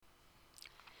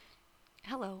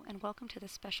Hello, and welcome to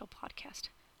this special podcast.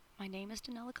 My name is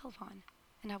Danella Calvan,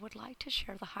 and I would like to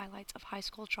share the highlights of high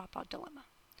school dropout dilemma.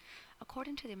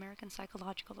 According to the American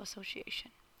Psychological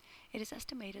Association, it is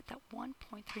estimated that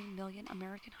 1.3 million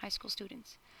American high school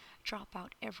students drop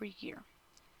out every year.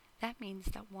 That means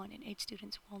that 1 in 8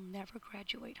 students will never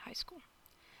graduate high school.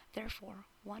 Therefore,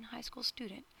 one high school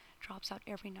student drops out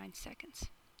every 9 seconds.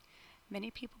 Many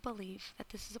people believe that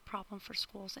this is a problem for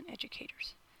schools and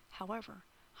educators. However,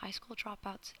 high school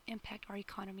dropouts impact our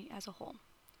economy as a whole.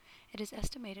 It is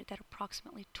estimated that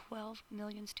approximately 12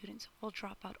 million students will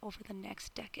drop out over the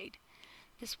next decade.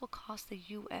 This will cost the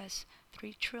U.S.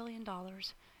 $3 trillion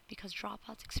because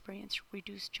dropouts experience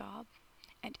reduced job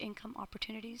and income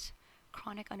opportunities,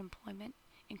 chronic unemployment,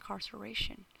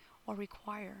 incarceration, or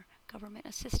require government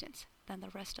assistance than the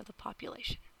rest of the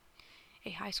population.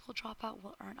 A high school dropout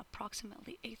will earn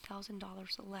approximately $8,000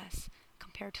 less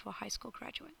compared to a high school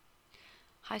graduate.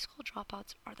 High school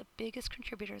dropouts are the biggest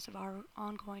contributors of our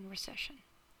ongoing recession.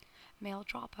 Male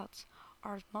dropouts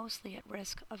are mostly at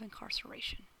risk of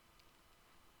incarceration.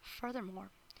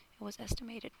 Furthermore, it was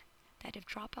estimated that if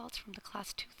dropouts from the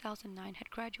class 2009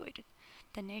 had graduated,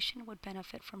 the nation would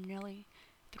benefit from nearly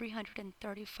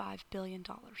 $335 billion.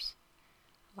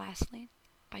 Lastly,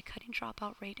 by cutting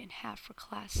dropout rate in half for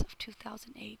class of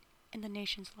 2008 in the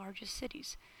nation's largest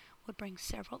cities, would bring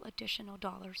several additional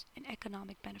dollars in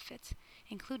economic benefits,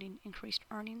 including increased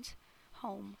earnings,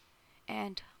 home,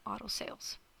 and auto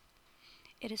sales.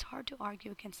 It is hard to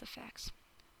argue against the facts,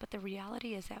 but the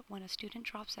reality is that when a student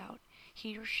drops out,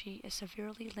 he or she is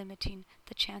severely limiting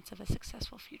the chance of a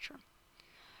successful future.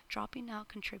 Dropping out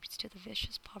contributes to the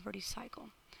vicious poverty cycle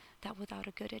that without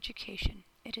a good education,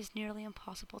 it is nearly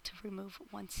impossible to remove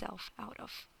oneself out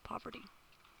of poverty.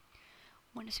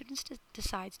 When a student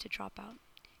decides to drop out,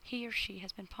 he or she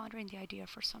has been pondering the idea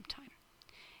for some time.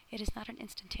 It is not an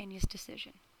instantaneous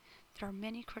decision. There are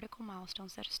many critical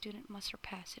milestones that a student must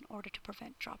surpass in order to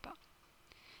prevent dropout.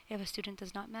 If a student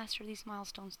does not master these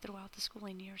milestones throughout the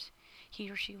schooling years, he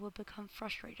or she will become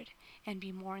frustrated and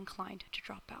be more inclined to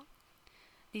drop out.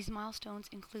 These milestones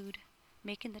include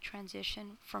making the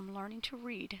transition from learning to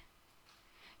read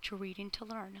to reading to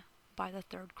learn by the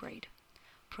 3rd grade.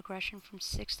 Progression from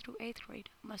 6th through 8th grade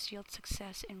must yield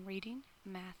success in reading,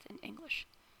 math, and English.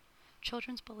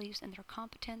 Children's beliefs in their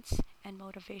competence and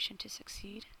motivation to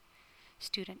succeed,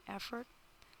 student effort,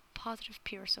 positive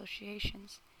peer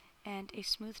associations, and a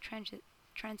smooth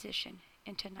transition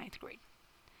into 9th grade.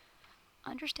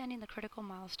 Understanding the critical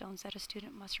milestones that a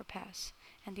student must surpass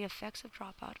and the effects of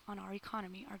dropout on our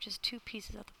economy are just 2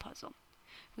 pieces of the puzzle.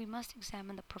 We must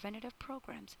examine the preventative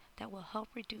programs that will help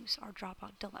reduce our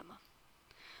dropout dilemma.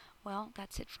 Well,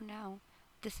 that's it for now.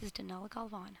 This is Danella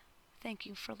Galvan. Thank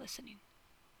you for listening.